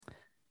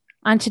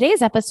On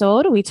today's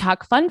episode, we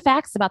talk fun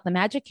facts about the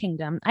Magic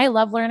Kingdom. I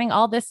love learning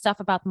all this stuff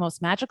about the most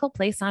magical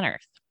place on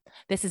earth.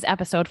 This is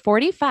episode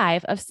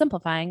 45 of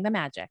Simplifying the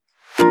Magic.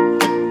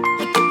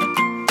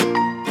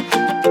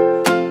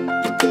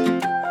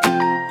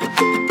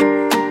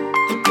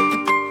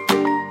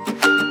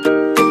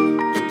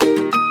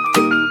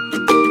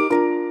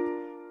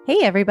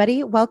 Hey,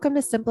 everybody. Welcome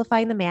to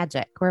Simplifying the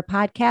Magic. We're a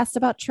podcast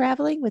about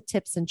traveling with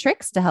tips and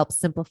tricks to help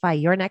simplify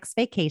your next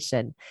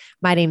vacation.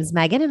 My name is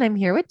Megan, and I'm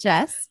here with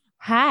Jess.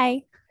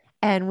 Hi.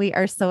 And we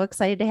are so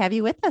excited to have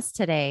you with us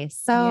today.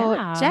 So,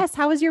 Yeah. Jess,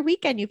 how was your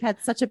weekend? You've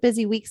had such a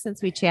busy week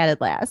since we chatted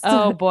last.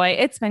 Oh boy,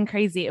 it's been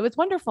crazy. It was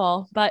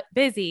wonderful, but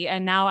busy.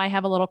 And now I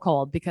have a little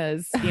cold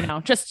because,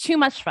 just too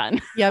much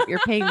fun. Yep, you're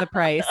paying the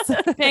price.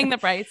 Paying the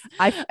price.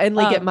 I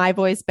finally get my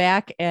voice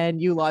back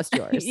and you lost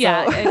yours.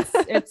 Yeah,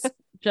 it's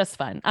just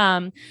fun.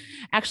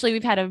 Actually,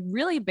 we've had a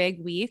really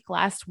big week.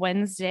 Last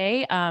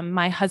Wednesday,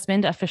 my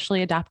husband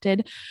officially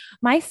adopted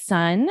my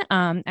son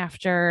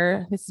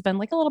after this has been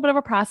like a little bit of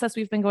a process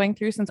we've been going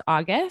through since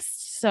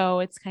August.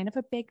 So it's kind of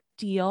a big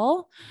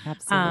deal.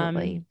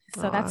 Absolutely.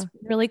 So that's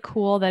really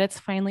cool that it's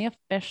finally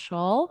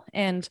official.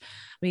 And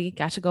we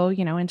got to go,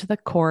 into the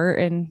court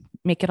and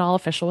make it all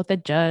official with the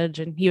judge.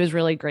 And he was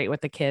really great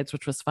with the kids,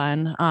 which was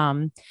fun.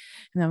 And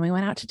then we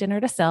went out to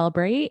dinner to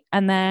celebrate.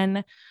 And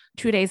then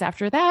 2 days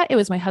after that, it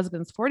was my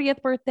husband's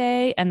 40th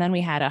birthday. And then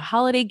we had a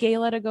holiday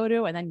gala to go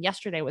to. And then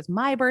yesterday was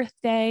my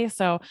birthday.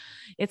 So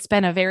it's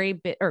been a very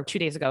bit, or 2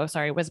 days ago,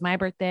 sorry, was my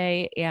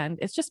birthday. And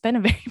it's just been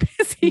a very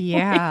busy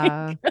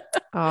Yeah. week.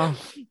 Oh,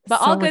 but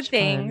so all good much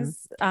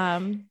things.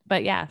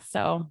 But yeah,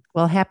 so.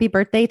 Well, happy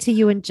birthday to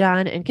you and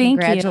John, and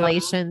Thank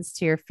congratulations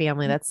to your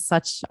family. That's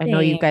I know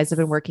you guys have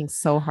been working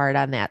so hard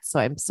on that. So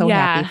I'm so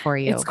happy for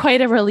you. It's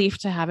quite a relief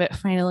to have it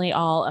finally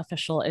all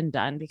official and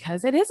done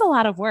because it is a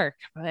lot of work,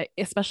 but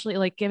especially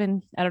like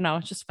given, I don't know,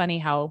 it's just funny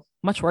how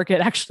much work it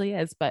actually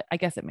is, but I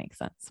guess it makes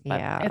sense. But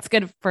yeah, it's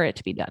good for it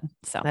to be done.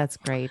 So that's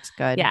great.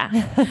 Good.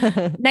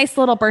 Yeah. Nice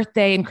little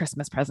birthday and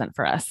Christmas present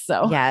for us.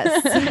 So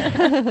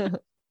yes.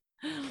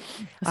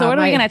 So what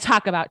are we going to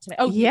talk about today?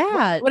 Oh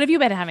yeah. What have you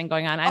been having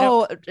going on?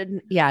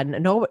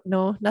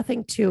 No,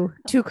 nothing too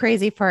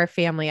crazy for our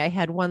family. I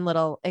had one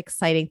little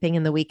exciting thing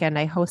in the weekend.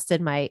 I hosted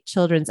my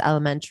children's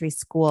elementary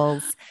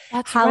school's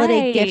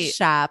holiday gift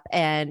shop.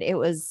 And it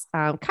was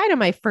kind of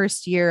my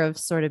first year of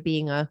sort of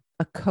being a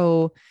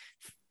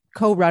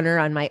co-runner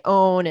on my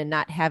own and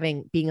not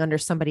being under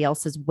somebody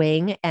else's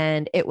wing.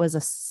 And it was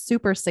a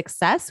super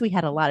success. We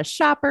had a lot of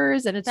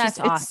shoppers and it's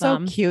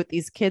so cute.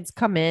 These kids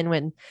come in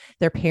when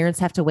their parents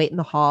have to wait in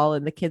the hall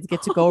and the kids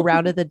get to go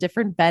around to the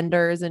different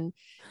vendors and,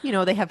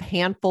 they have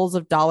handfuls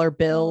of dollar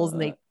bills and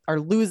they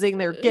are losing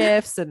their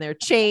gifts and their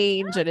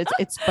change. And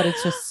it's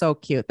just so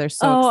cute. They're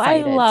so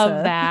excited. I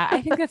love that.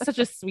 I think that's such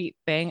a sweet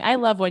thing. I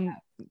love when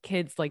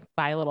kids like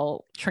buy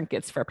little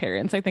trinkets for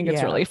parents. I think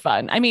it's really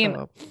fun. I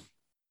mean,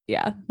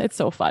 yeah, it's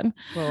so fun.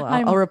 Well,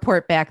 I'll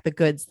report back the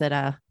goods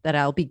that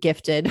I'll be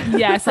gifted.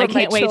 Yes, I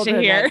can't wait to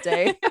hear.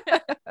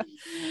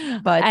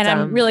 But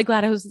I'm really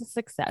glad it was a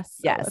success.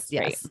 So yes.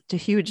 It's a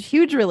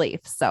huge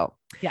relief. So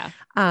yeah.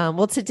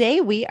 Well,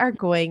 today we are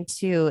going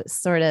to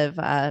sort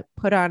of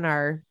put on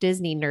our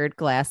Disney nerd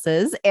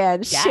glasses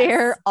and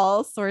share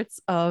all sorts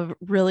of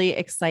really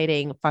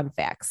exciting fun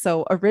facts.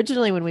 So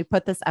originally when we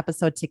put this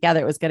episode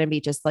together, it was going to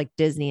be just like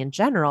Disney in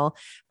general.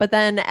 But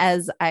then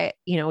as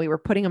we were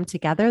putting them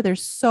together,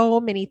 there's so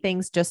many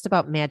things just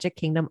about Magic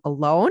Kingdom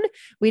alone.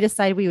 We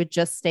decided we would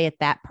just stay at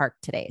that park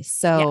today.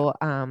 So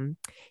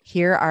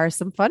here are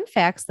some fun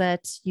facts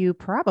that you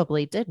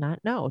probably did not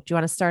know. Do you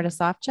want to start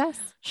us off, Jess?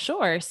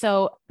 Sure.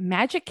 So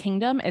Magic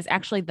Kingdom is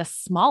actually the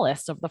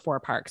smallest of the 4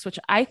 parks, which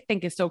I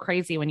think is so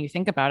crazy when you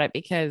think about it,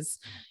 because,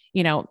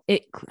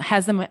 it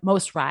has the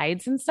most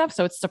rides and stuff.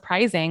 So it's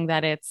surprising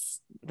that it's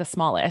the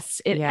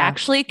smallest. It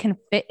actually can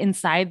fit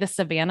inside the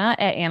Savannah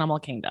at Animal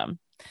Kingdom.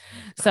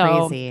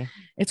 So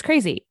it's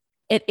crazy.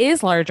 It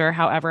is larger,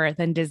 however,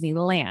 than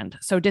Disneyland.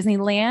 So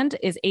Disneyland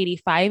is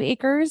 85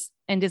 acres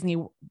and Disney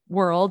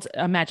World,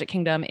 Magic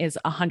Kingdom is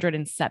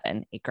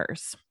 107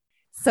 acres.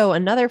 So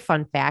another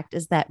fun fact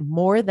is that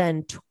more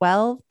than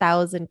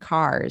 12,000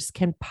 cars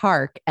can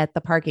park at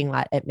the parking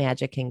lot at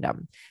Magic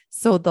Kingdom.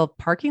 So the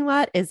parking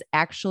lot is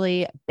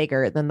actually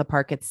bigger than the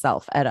park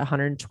itself at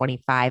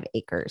 125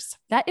 acres.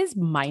 That is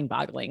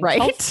mind-boggling, right?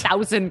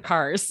 12,000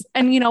 cars.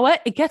 And you know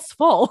what? It gets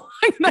full.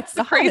 That's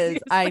the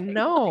craziest I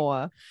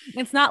know.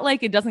 It's not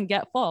like it doesn't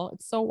get full.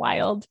 It's so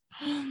wild.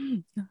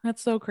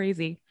 That's so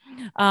crazy.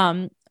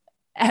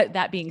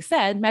 That being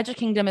said, Magic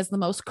Kingdom is the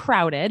most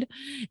crowded.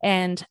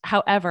 And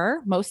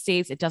however, most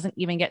days it doesn't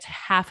even get to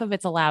half of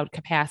its allowed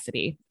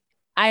capacity.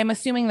 I am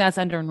assuming that's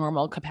under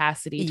normal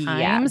capacity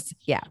times,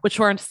 which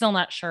we're still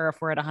not sure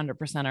if we're at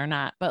 100% or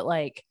not. But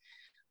like,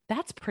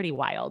 that's pretty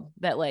wild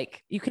that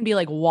like you can be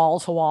like wall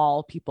to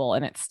wall people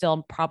and it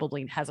still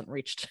probably hasn't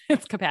reached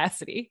its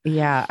capacity.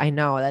 Yeah, I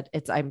know that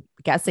I'm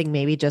guessing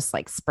maybe just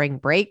like spring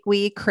break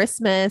week,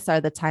 Christmas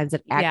are the times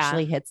it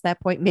actually hits that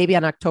point. Maybe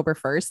on October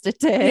 1st it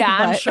did. Yeah,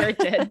 I'm sure it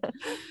did.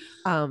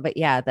 But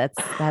yeah,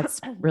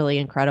 that's really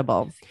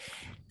incredible.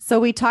 So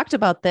we talked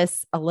about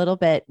this a little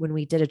bit when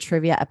we did a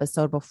trivia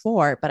episode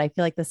before, but I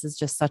feel like this is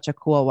just such a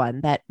cool one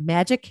that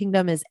Magic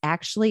Kingdom is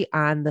actually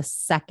on the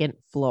second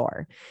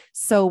floor.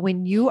 So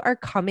when you are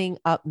coming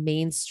up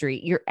Main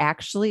Street, you're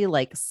actually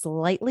like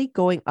slightly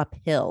going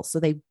uphill. So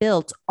they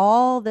built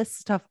all this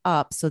stuff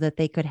up so that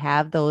they could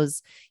have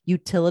those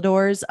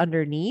utilidors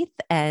underneath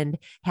and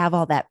have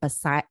all that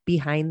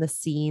behind the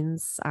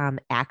scenes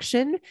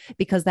action,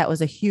 because that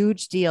was a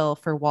huge deal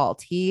for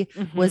Walt. He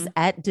was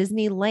at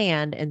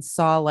Disneyland and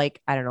saw,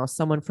 like, I don't know,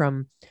 someone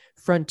from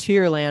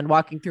Frontierland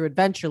walking through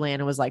Adventureland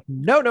and was like,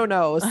 no, no,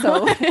 no.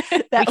 So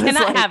that we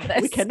cannot have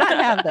this. We cannot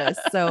have this.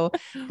 So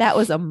that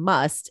was a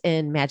must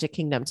in Magic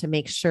Kingdom to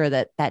make sure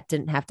that that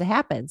didn't have to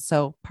happen.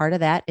 So part of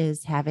that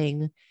is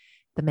having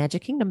the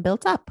Magic Kingdom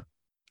built up,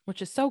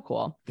 which is so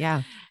cool.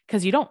 Yeah.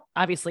 Because you don't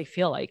obviously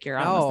feel like you're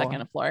on the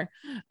second floor.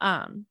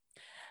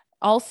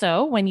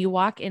 Also, when you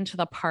walk into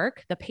the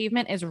park, the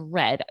pavement is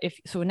red.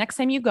 So next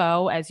time you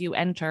go, as you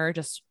enter,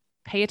 just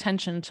pay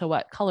attention to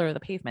what color the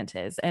pavement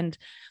is. And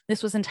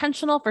this was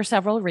intentional for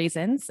several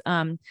reasons.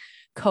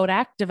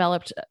 Kodak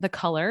developed the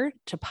color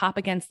to pop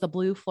against the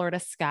blue Florida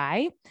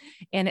sky,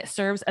 and it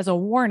serves as a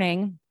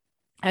warning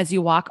as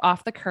you walk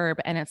off the curb,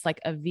 and it's like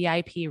a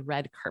VIP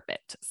red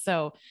carpet.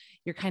 So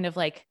you're kind of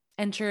like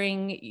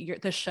entering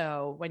the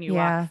show when you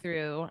walk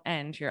through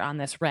and you're on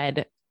this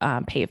red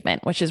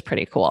pavement, which is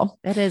pretty cool.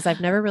 It is.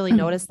 I've never really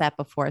noticed that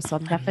before. So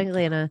I'm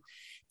definitely going to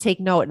take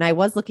note. And I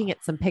was looking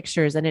at some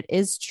pictures, and it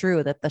is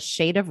true that the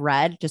shade of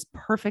red just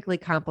perfectly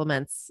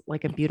complements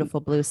like a beautiful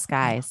blue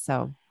sky.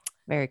 So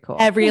very cool.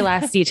 Every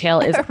last detail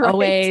is right.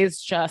 Always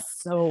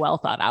just so well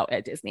thought out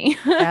at Disney.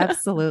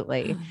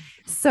 Absolutely.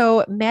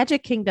 So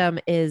Magic Kingdom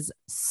is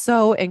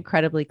so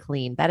incredibly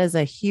clean. That is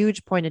a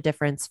huge point of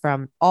difference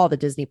from all the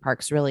Disney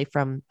parks, really,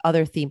 from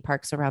other theme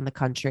parks around the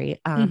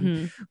country.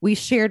 We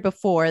shared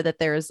before that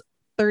there's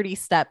 30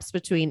 steps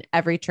between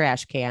every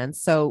trash can.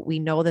 So we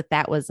know that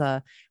that was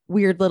a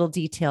weird little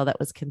detail that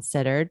was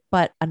considered.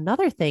 But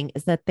another thing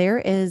is that there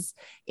is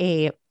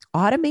a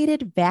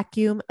automated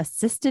vacuum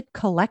assisted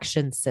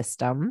collection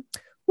system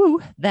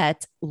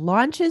that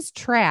launches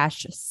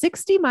trash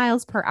 60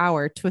 miles per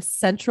hour to a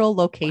central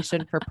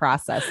location for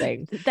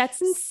processing.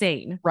 That's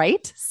insane,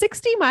 right?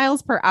 60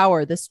 miles per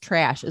hour. This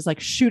trash is like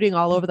shooting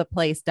all over the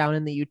place down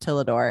in the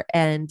utilidor.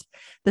 And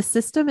the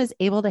system is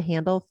able to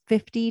handle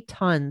 50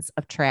 tons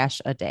of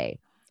trash a day.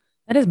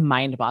 That is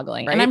mind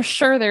boggling. Right? And I'm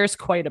sure there's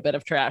quite a bit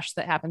of trash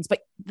that happens, but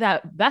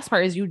the best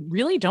part is you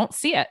really don't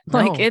see it. No.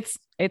 Like it's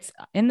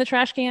in the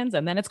trash cans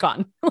and then it's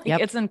gone.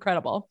 It's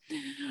incredible.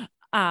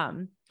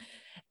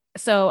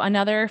 So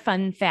another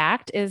fun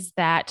fact is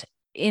that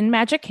in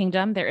Magic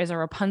Kingdom, there is a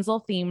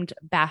Rapunzel themed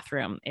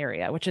bathroom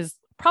area, which is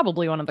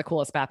probably one of the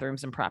coolest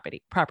bathrooms in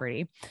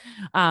property.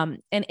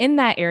 And in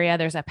that area,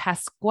 there's a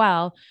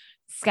Pasquale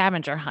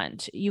scavenger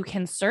hunt. You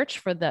can search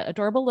for the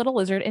adorable little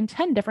lizard in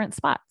 10 different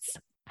spots.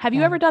 Have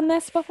you ever done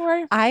this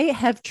before? I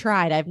have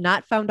tried. I've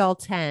not found all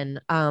 10.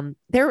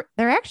 They're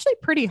actually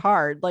pretty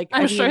hard. Like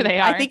I'm sure they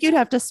are. I think you'd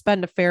have to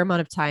spend a fair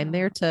amount of time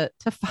there to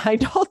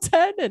find all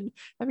 10. And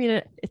I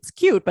mean, it's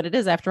cute, but it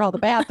is after all the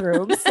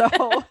bathrooms. So,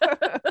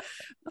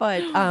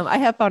 but I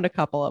have found a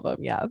couple of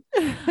them. Yeah.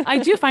 I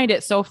do find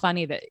it so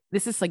funny that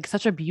this is like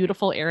such a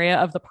beautiful area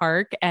of the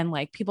park, and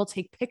like people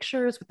take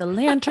pictures with the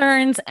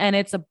lanterns, and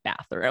it's a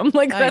bathroom.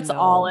 Like that's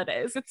all it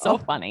is. It's so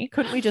funny.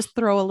 Couldn't we just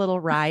throw a little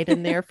ride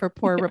in there for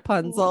poor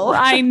Rapunzel?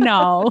 I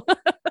know.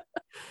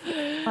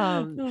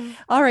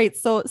 All right.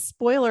 So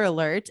spoiler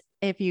alert.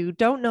 If you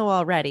don't know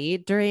already,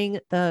 during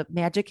the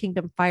Magic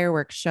Kingdom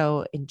fireworks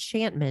show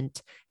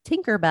Enchantment,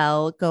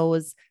 Tinkerbell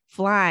goes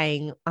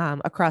flying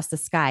across the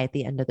sky at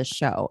the end of the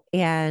show.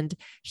 And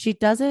she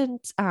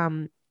doesn't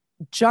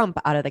jump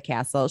out of the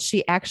castle.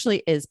 She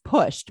actually is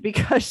pushed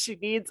because she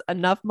needs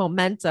enough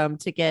momentum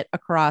to get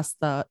across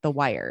the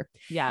wire.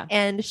 Yeah.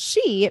 And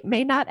she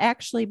may not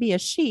actually be a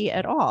she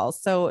at all.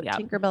 So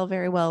Tinkerbell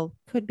very well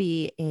could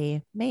be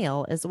a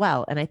male as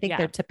well. And I think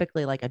they're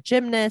typically like a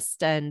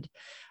gymnast and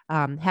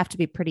have to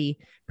be pretty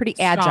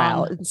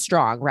agile and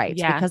strong. Right.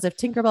 Yeah. Because if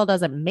Tinkerbell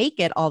doesn't make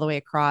it all the way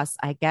across,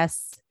 I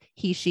guess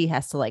she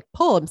has to like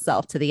pull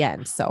himself to the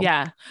end. So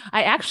yeah,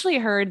 I actually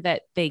heard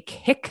that they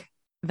kick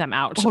them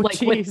out, like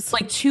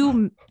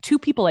two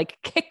people like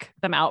kick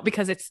them out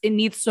because it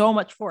needs so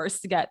much force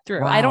to get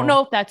through. Wow. I don't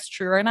know if that's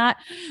true or not,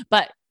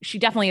 but she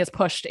definitely is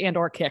pushed and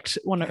or kicked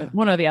one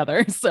or the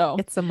other. So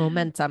it's a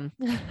momentum.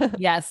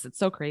 Yes, it's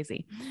so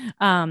crazy.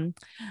 The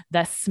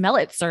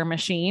Smell-It-Sir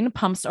machine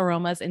pumps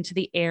aromas into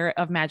the air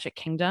of Magic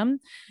Kingdom.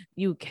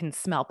 You can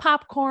smell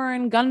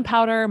popcorn,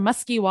 gunpowder,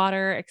 musky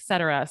water,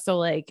 etc. So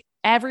like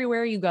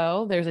everywhere you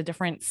go, there's a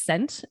different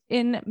scent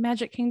in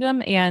Magic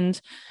Kingdom,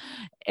 and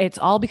it's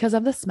all because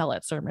of the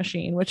Smell-It-Sir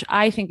machine, which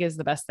I think is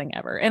the best thing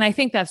ever. And I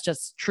think that's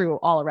just true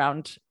all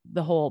around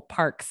the whole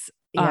parks.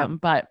 Yeah.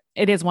 But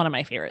it is one of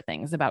my favorite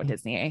things about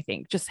Disney. I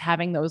think just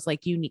having those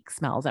like unique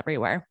smells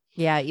everywhere.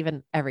 Yeah.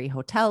 Even every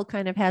hotel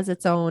kind of has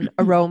its own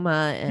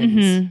aroma.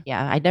 And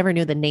yeah, I never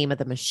knew the name of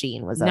the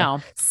machine was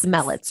a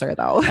Smell-It-Sir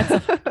though.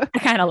 I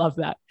kind of love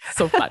that.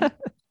 So fun.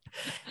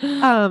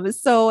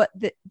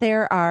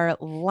 There are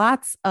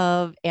lots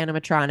of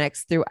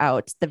animatronics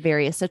throughout the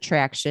various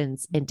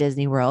attractions in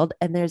Disney World,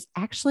 and there's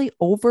actually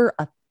over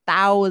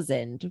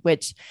 1,000,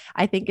 which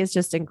I think is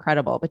just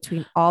incredible.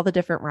 Between all the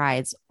different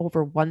rides,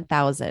 over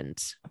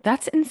 1,000.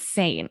 That's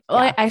insane.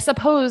 Well, Yeah. I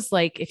suppose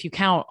like if you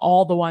count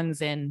all the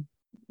ones in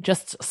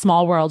just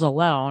Small World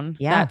alone,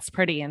 Yeah. that's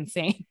pretty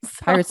insane.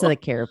 Pirates of the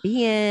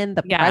Caribbean,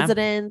 the Yeah.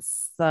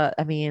 presidents.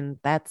 I mean,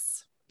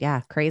 that's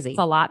crazy. It's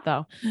a lot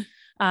though.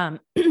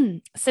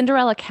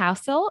 Cinderella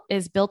Castle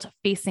is built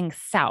facing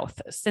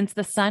south. Since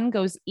the sun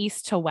goes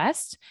east to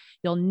west,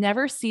 you'll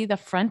never see the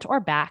front or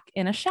back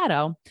in a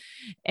shadow.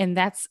 And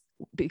that's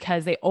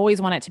because they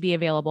always want it to be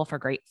available for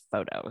great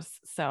photos.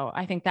 So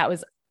I think that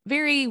was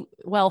very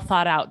well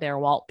thought out there,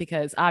 Walt,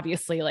 because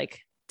obviously,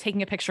 like,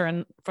 taking a picture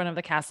in front of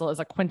the castle is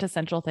a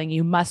quintessential thing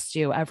you must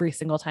do every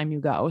single time you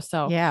go.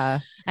 So, Yeah.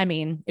 I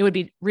mean, it would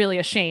be really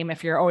a shame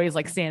if you're always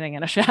like standing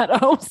in a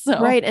shadow. So,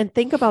 Right. And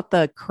think about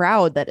the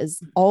crowd that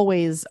is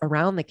always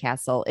around the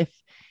castle.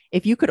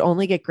 If you could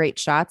only get great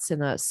shots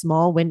in a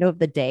small window of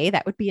the day,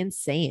 that would be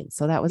insane.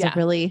 So that was a Yeah.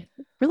 really,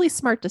 really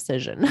smart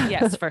decision.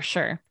 yes, for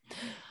sure.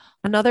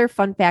 Another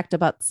fun fact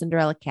about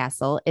Cinderella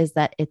Castle is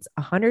that it's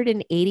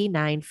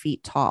 189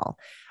 feet tall.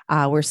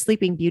 Where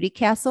Sleeping Beauty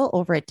Castle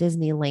over at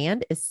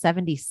Disneyland is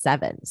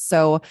 77.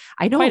 So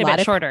I know Quite a a lot bit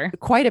of shorter.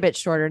 quite a bit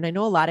shorter. And I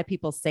know a lot of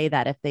people say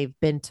that if they've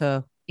been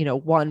to,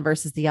 one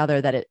versus the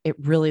other, that it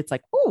really, it's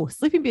like, oh,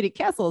 Sleeping Beauty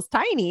Castle is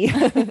tiny.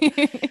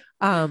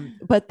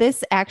 But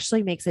this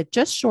actually makes it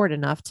just short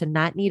enough to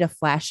not need a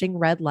flashing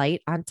red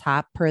light on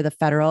top per the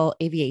Federal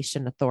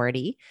Aviation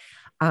Authority.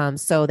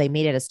 So they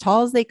made it as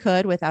tall as they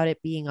could without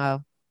it being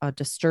a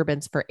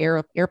disturbance for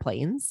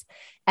airplanes.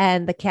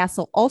 And the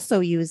castle also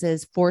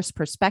uses forced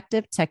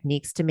perspective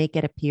techniques to make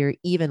it appear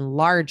even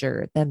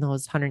larger than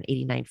those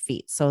 189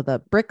 feet. So the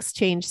bricks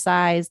change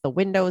size, the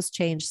windows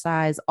change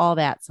size, all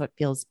that. So it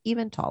feels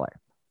even taller.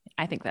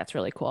 I think that's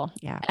really cool.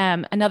 Yeah.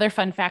 Another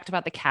fun fact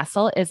about the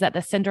castle is that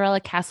the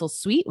Cinderella Castle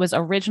Suite was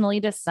originally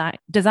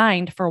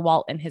designed for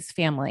Walt and his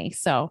family.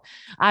 So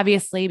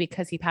obviously,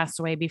 because he passed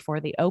away before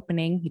the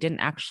opening, he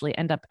didn't actually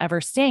end up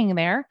ever staying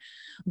there.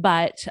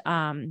 But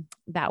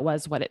that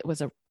was what it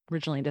was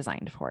originally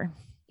designed for.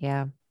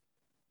 Yeah.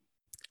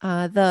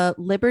 The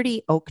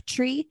Liberty Oak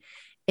Tree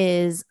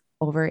is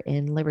over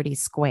in Liberty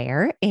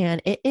Square,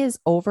 and it is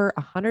over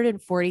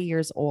 140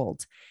 years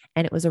old.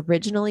 And it was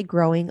originally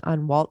growing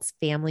on Walt's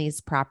family's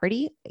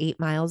property 8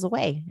 miles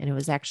away. And it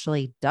was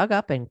actually dug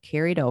up and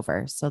carried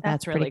over. So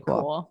that's really pretty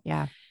cool.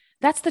 Yeah.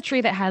 That's the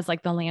tree that has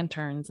like the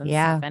lanterns and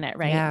stuff in it,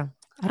 right? Yeah.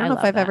 I don't know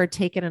if I've ever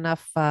taken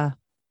enough of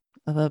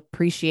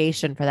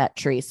appreciation for that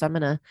tree. So I'm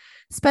going to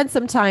spend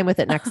some time with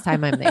it next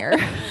time I'm there.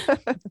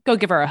 Go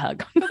give her a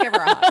hug. Go give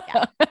her a hug.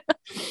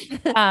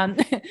 Yeah.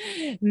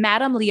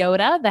 Madame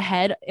Leota, the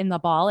head in the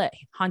ball at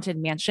Haunted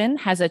Mansion,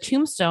 has a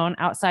tombstone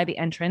outside the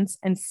entrance,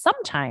 and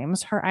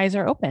sometimes her eyes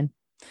are open,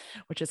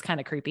 which is kind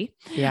of creepy.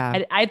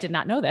 Yeah. I did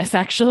not know this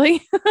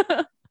actually.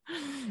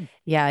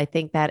 Yeah, I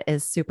think that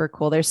is super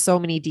cool. There's so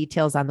many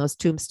details on those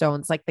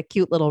tombstones, like the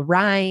cute little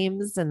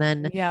rhymes. And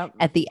then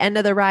at the end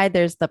of the ride,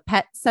 there's the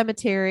pet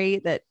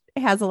cemetery that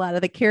has a lot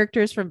of the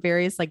characters from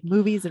various like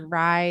movies and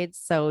rides.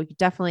 So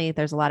definitely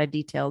there's a lot of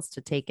details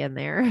to take in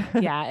there.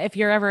 Yeah. If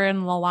you're ever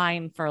in the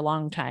line for a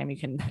long time, you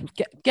can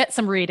get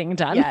some reading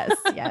done.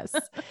 Yes.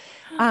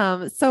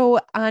 So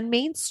on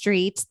Main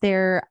Street,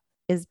 there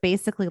is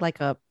basically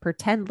like a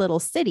pretend little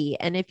city.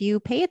 And if you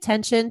pay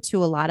attention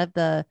to a lot of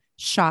the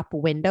shop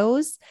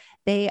windows,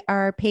 they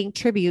are paying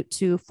tribute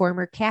to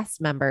former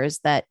cast members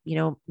that,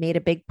 made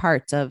a big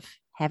part of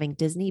having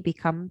Disney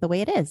become the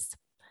way it is.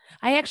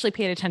 I actually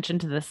paid attention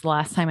to this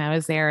last time I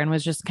was there and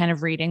was just kind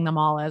of reading them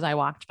all as I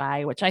walked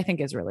by, which I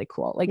think is really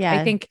cool.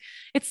 I think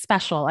it's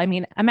special. I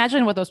mean,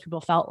 imagine what those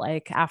people felt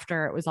like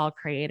after it was all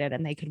created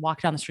and they could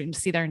walk down the street and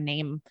see their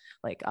name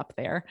like up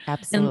there.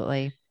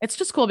 Absolutely. And it's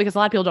just cool because a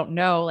lot of people don't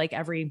know like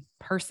every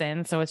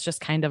person. So it's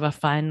just kind of a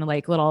fun,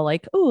 like little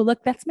like, oh,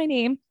 look, that's my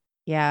name.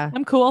 Yeah.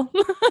 I'm cool.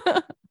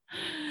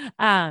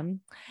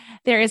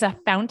 There is a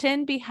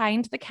fountain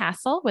behind the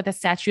castle with a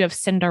statue of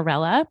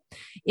Cinderella.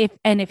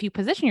 If you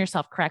position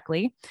yourself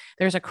correctly,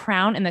 there's a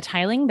crown in the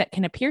tiling that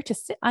can appear to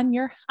sit on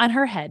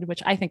her head,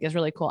 which I think is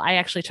really cool. I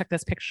actually took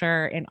this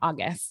picture in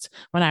August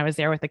when I was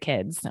there with the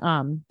kids.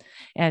 And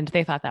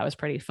they thought that was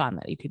pretty fun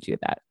that you could do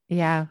that.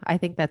 Yeah, I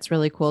think that's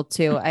really cool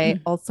too.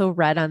 I also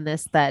read on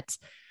this that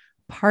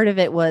part of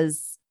it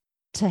was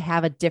to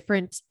have a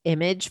different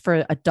image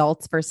for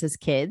adults versus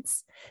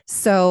kids.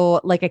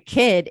 So like a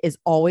kid is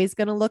always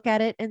going to look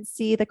at it and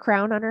see the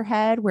crown on her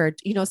head where,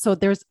 so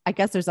there's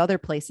other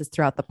places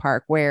throughout the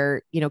park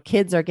where,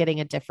 kids are getting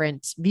a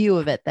different view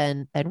of it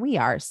than we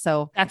are.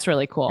 So that's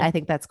really cool. I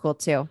think that's cool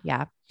too.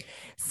 Yeah.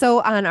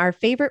 So on our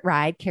favorite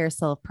ride,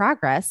 Carousel of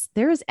Progress,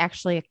 there is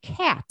actually a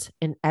cat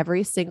in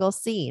every single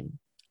scene.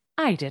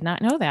 I did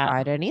not know that.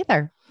 I didn't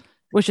either.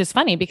 Which is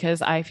funny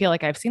because I feel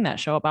like I've seen that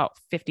show about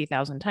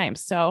 50,000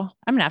 times. So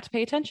I'm going to have to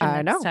pay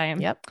attention next time.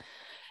 Yep.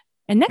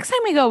 And next time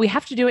we go, we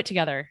have to do it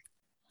together.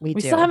 We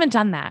still do. haven't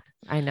done that.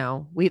 I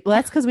know.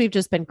 That's because we've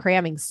just been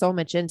cramming so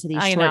much into these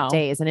I short know.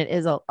 days, and it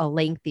is a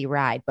lengthy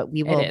ride, but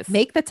we It will is.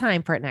 make the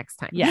time for it next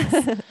time.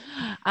 Yes.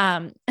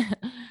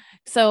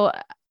 So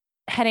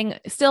heading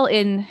still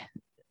in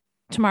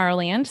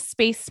Tomorrowland,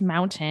 Space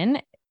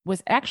Mountain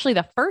was actually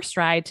the first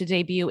ride to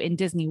debut in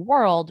Disney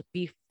World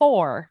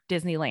before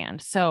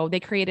Disneyland. So they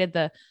created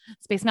the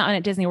Space Mountain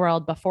at Disney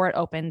World before it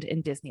opened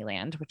in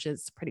Disneyland, which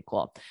is pretty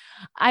cool.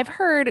 I've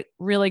heard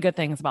really good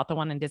things about the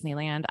one in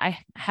Disneyland. I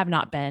have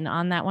not been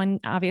on that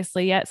one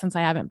obviously yet, since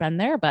I haven't been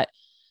there, but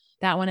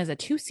that one is a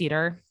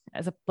 2-seater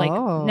as a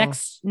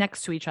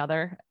next to each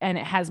other, and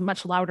it has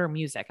much louder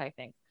music, I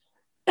think.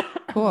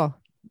 Cool.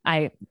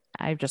 I've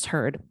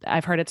heard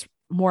it's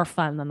more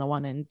fun than the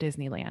one in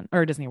Disneyland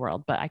or Disney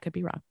World, but I could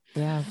be wrong.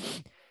 Yeah.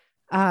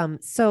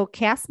 So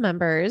cast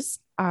members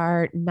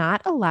are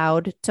not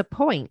allowed to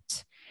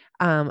point.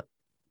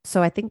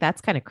 So I think that's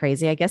kind of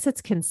crazy. I guess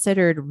it's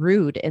considered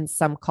rude in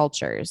some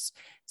cultures.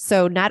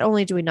 So not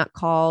only do we not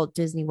call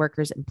Disney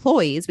workers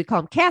employees, we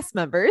call them cast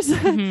members.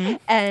 Mm-hmm.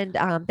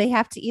 And they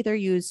have to either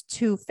use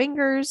 2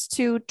 fingers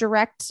to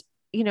direct,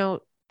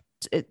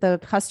 the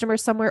customer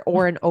somewhere,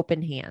 or an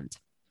open hand.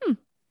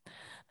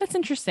 That's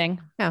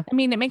interesting. Yeah. I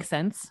mean, it makes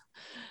sense.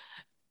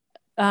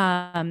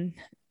 The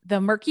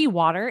murky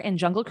water in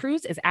Jungle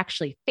Cruise is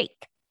actually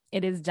fake.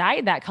 It is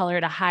dyed that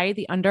color to hide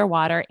the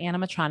underwater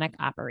animatronic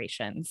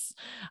operations.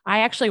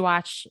 I actually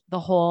watched the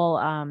whole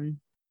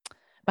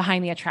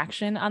behind the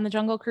attraction on the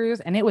Jungle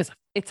Cruise, and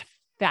it's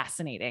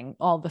fascinating,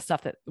 all the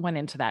stuff that went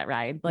into that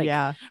ride.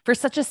 For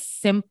such a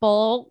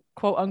simple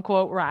quote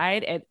unquote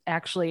ride, it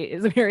actually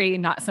is very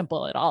not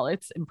simple at all.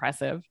 It's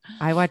impressive.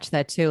 I watched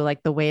that too,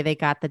 like the way they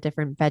got the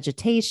different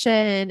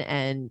vegetation.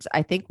 And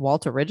I think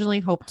Walt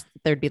originally hoped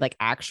there'd be like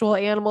actual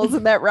animals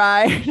in that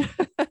ride.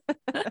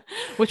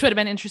 Which would have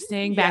been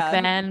interesting back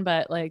then.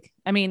 But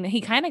he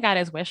kind of got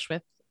his wish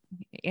with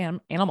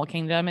Animal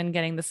Kingdom and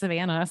getting the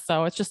savannah,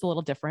 so it's just a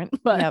little different,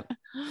 but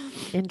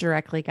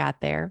indirectly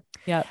got there.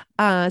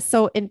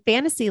 So in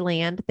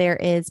Fantasyland there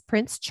is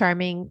Prince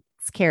Charming's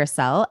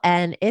carousel,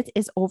 and it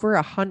is over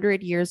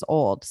 100 years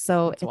old,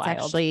 so it's wild.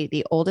 Actually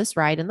the oldest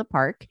ride in the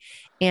park.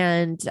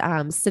 And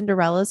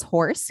Cinderella's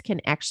horse can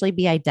actually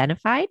be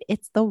identified.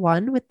 It's the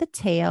one with the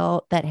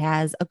tail that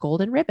has a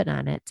golden ribbon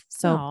on it,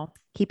 so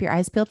keep your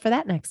eyes peeled for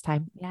that next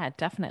time. Yeah,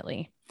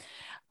 definitely.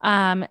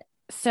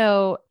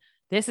 So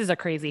this is a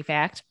crazy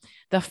fact.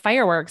 The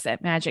fireworks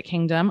at Magic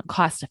Kingdom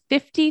cost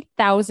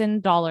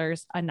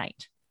 $50,000 a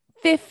night.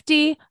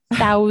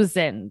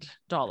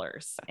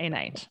 $50,000 a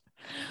night.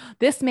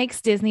 This makes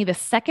Disney the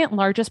second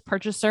largest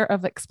purchaser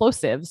of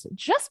explosives,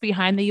 just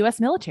behind the U.S.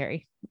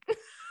 military.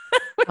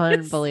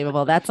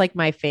 Unbelievable. That's like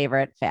my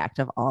favorite fact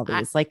of all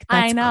these.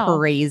 That's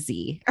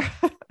crazy.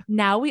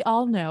 Now we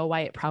all know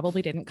why it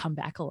probably didn't come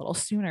back a little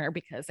sooner,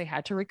 because they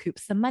had to recoup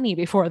some money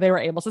before they were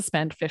able to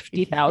spend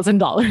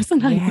 $50,000 a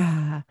night.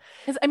 Yeah.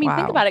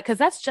 Think about it, because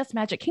that's just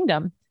Magic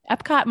Kingdom.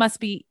 Epcot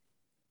must be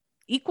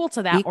equal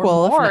to that or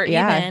more.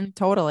 Even.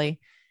 Totally.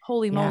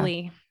 Holy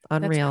moly.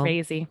 Unreal. That's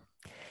crazy.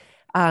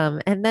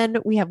 And then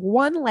we have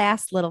one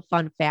last little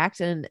fun fact,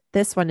 and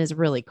this one is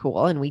really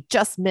cool, and we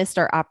just missed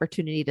our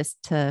opportunity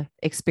to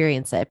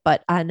experience it.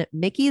 But on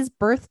Mickey's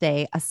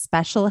birthday, a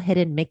special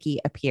hidden Mickey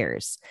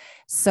appears.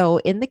 So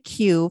in the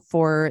queue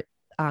for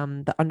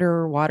the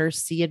Underwater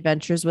Sea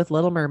Adventures with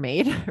Little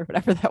Mermaid, or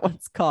whatever that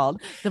one's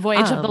called, the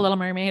Voyage of the Little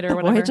Mermaid, or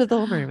whatever. Voyage of the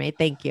Little Mermaid.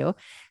 Thank you.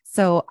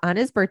 So on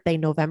his birthday,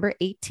 November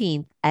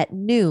 18th at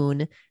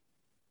noon,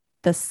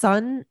 the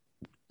sun's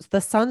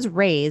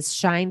rays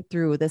shine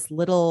through this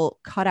little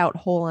cutout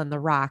hole on the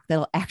rock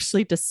that'll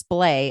actually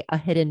display a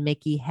hidden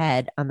Mickey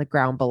head on the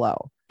ground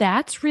below.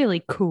 That's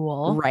really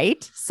cool.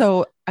 Right?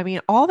 So,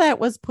 all that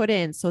was put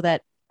in so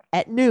that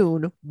at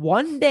noon,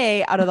 one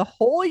day out of the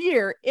whole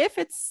year, if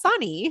it's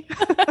sunny,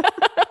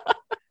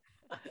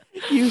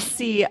 you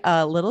see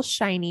a little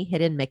shiny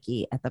hidden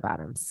Mickey at the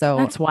bottom. So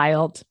that's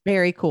wild.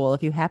 Very cool.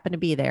 If you happen to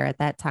be there at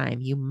that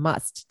time, you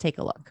must take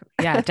a look.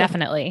 Yeah,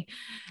 definitely.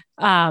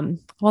 Well,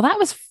 that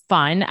was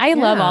fun. I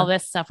love all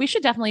this stuff. We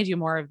should definitely do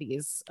more of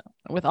these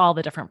with all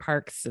the different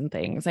parks and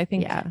things. I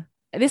think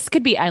this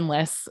could be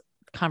endless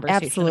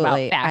conversation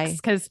about facts,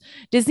 because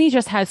Disney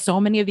just has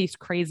so many of these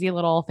crazy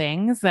little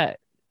things that,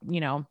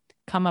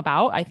 come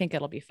about. I think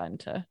it'll be fun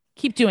to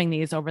keep doing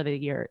these over the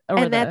year.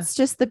 That's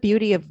just the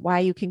beauty of why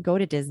you can go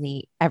to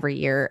Disney every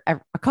year, a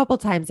couple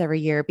times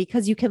every year,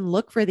 because you can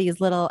look for these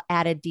little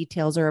added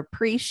details or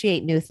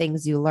appreciate new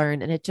things you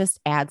learn. And it just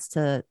adds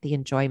to the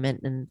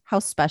enjoyment and how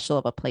special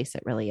of a place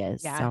it really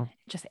is. Yeah, so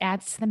it just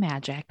adds to the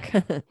magic.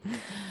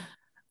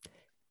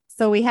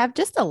 So we have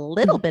just a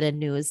little bit of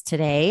news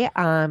today.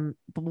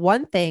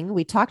 One thing,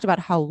 we talked about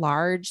how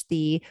large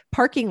the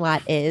parking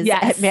lot is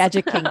at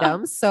Magic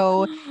Kingdom.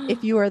 So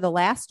if you are the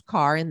last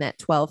car in that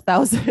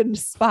 12,000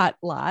 spot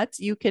lot,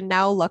 you can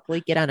now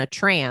luckily get on a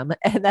tram,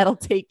 and that'll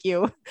take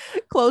you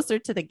closer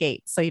to the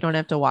gate, so you don't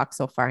have to walk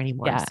so far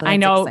anymore. Yeah, so I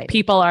know exciting.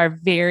 People are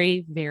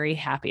very, very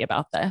happy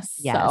about this.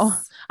 Yes. So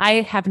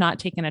I have not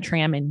taken a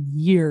tram in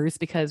years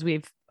because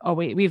we've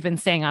we've been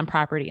staying on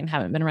property and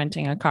haven't been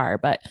renting a car,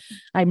 but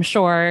I'm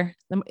sure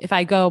if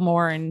I go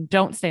more and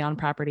don't stay on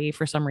property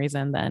for some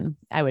reason, then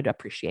I would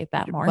appreciate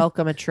that more.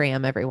 Welcome a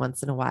tram every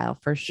once in a while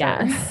for sure.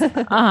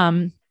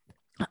 Yes.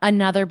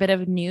 Another bit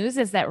of news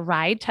is that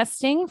ride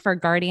testing for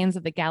Guardians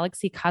of the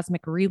Galaxy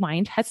Cosmic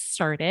Rewind has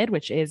started,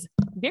 which is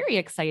very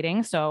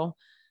exciting. So,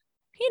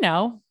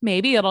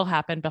 maybe it'll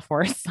happen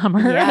before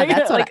summer. Yeah,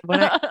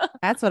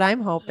 that's what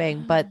I'm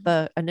hoping. But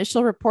the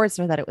initial reports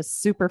are that it was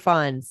super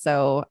fun.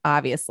 So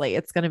obviously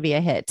it's going to be a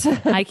hit.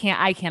 I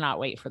cannot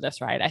wait for this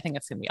ride. I think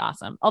it's going to be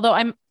awesome. Although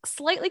I'm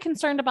slightly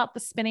concerned about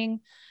the spinning.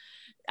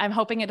 I'm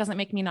hoping it doesn't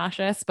make me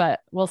nauseous, but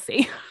we'll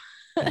see.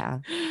 Yeah.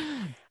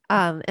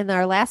 And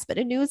our last bit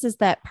of news is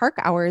that park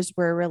hours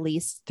were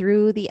released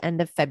through the end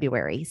of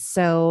February.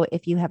 So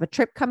if you have a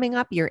trip coming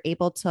up, you're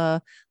able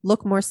to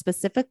look more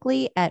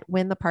specifically at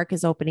when the park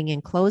is opening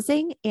and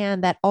closing.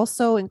 And that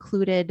also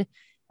included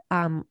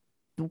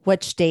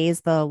which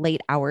days the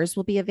late hours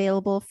will be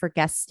available for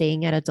guests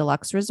staying at a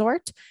deluxe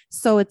resort.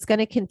 So it's going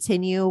to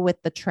continue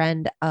with the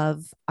trend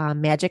of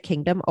Magic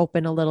Kingdom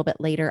open a little bit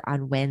later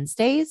on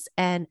Wednesdays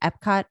and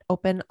Epcot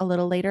open a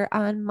little later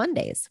on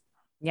Mondays.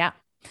 Yeah.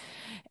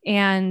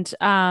 And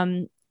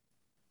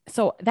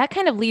so that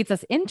kind of leads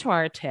us into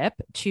our tip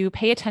to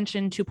pay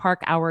attention to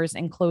park hours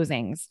and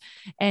closings.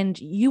 And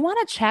you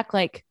want to check,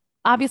 like,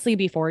 obviously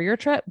before your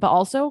trip, but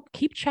also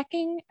keep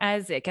checking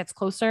as it gets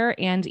closer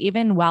and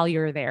even while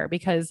you're there,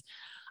 because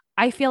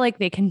I feel like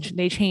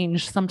they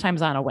change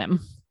sometimes on a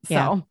whim. So.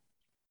 Yeah.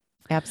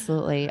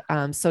 Absolutely.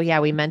 So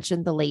yeah, we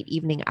mentioned the late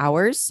evening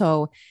hours.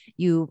 So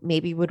you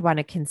maybe would want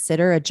to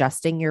consider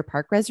adjusting your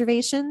park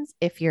reservations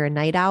if you're a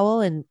night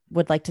owl and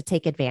would like to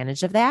take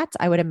advantage of that.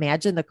 I would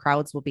imagine the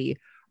crowds will be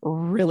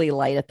really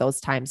light at those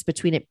times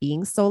between it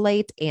being so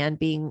late and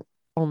being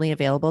only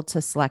available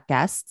to select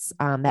guests.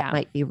 That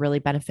might be really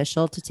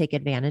beneficial to take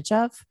advantage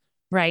of.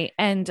 Right.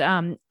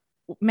 And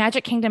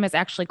Magic Kingdom is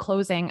actually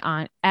closing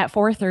at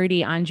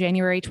 4:30 on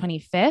January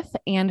 25th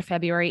and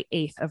February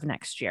 8th of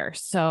next year.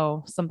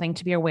 So something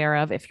to be aware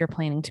of if you're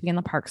planning to be in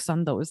the parks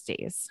on those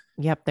days.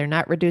 Yep. They're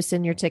not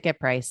reducing your ticket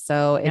price.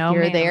 So if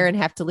you're there and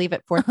have to leave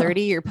at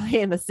 4:30, you're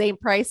paying the same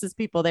price as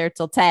people there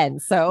till 10.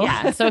 So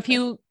yeah. So if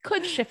you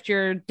could shift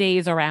your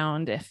days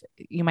around, if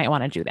you might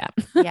want to do that.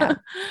 Yeah.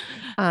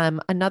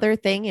 Another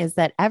thing is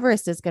that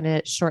Everest is going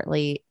to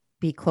shortly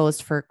be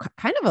closed for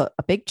kind of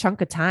a big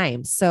chunk of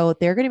time. So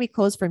they're going to be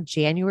closed from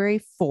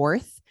January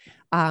 4th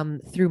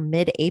through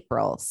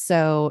mid-April.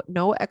 So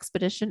no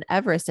Expedition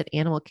Everest at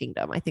Animal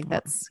Kingdom. I think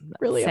that's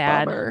really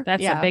sad. A bummer.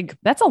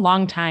 That's a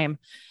long time.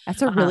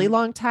 That's a really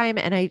long time.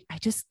 And I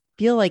just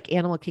feel like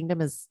Animal Kingdom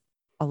is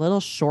a little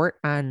short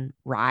on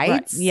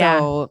rides. Right. Yeah.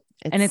 So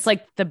it's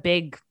like the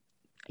big,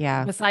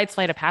 yeah, besides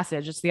Flight of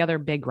Passage, it's the other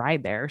big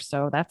ride there.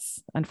 So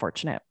that's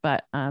unfortunate,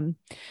 but oh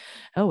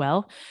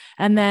well.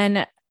 And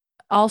then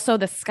also,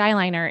 the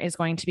Skyliner is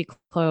going to be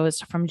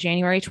closed from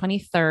January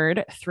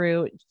 23rd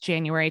through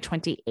January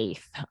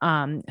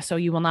 28th. So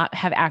you will not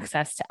have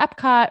access to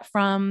Epcot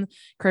from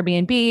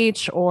Caribbean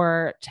Beach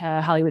or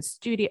to Hollywood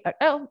Studio.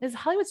 Oh, is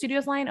Hollywood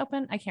Studios line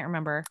open? I can't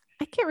remember.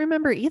 I can't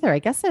remember either. I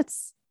guess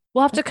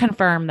we'll have to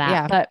confirm that,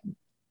 yeah. But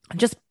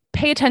just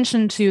pay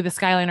attention to the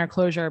Skyliner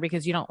closure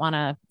because you don't want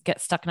to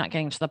get stuck not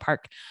getting to the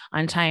park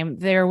on time.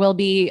 There will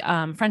be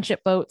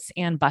friendship boats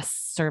and bus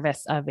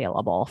service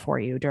available for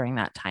you during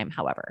that time,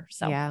 however.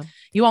 So yeah,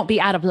 you won't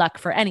be out of luck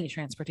for any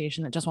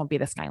transportation. It just won't be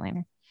the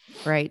Skyliner.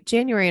 Right.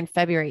 January and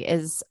February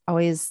is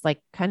always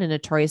like kind of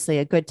notoriously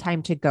a good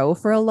time to go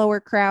for a lower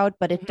crowd,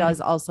 but it does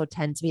also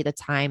tend to be the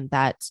time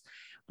that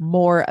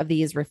more of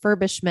these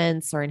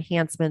refurbishments or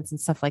enhancements and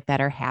stuff like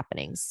that are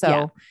happening.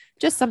 So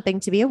just something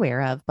to be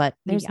aware of, but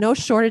there's no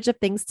shortage of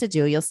things to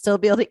do. You'll still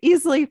be able to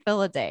easily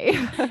fill a day.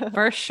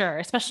 For sure.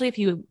 Especially if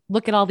you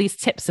look at all these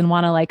tips and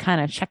want to like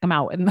kind of check them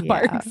out in the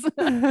parks.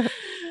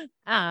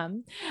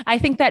 I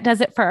think that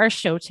does it for our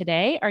show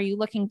today. Are you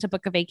looking to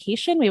book a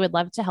vacation? We would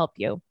love to help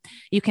you.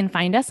 You can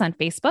find us on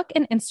Facebook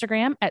and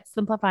Instagram at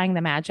Simplifying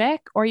the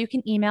Magic, or you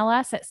can email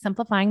us at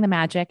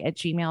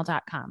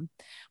simplifyingthemagic@gmail.com.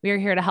 We are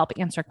here to help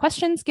answer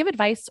questions, give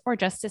advice, or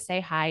just to say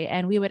hi.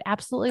 And we would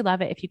absolutely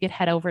love it if you could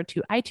head over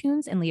to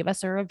iTunes and leave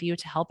us a review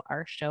to help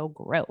our show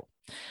grow.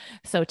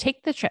 So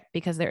take the trip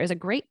because there is a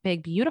great,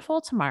 big,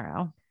 beautiful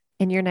tomorrow.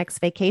 And your next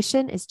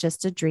vacation is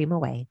just a dream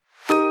away.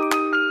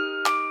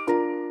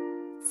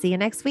 See you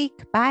next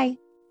week. Bye.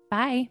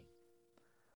 Bye.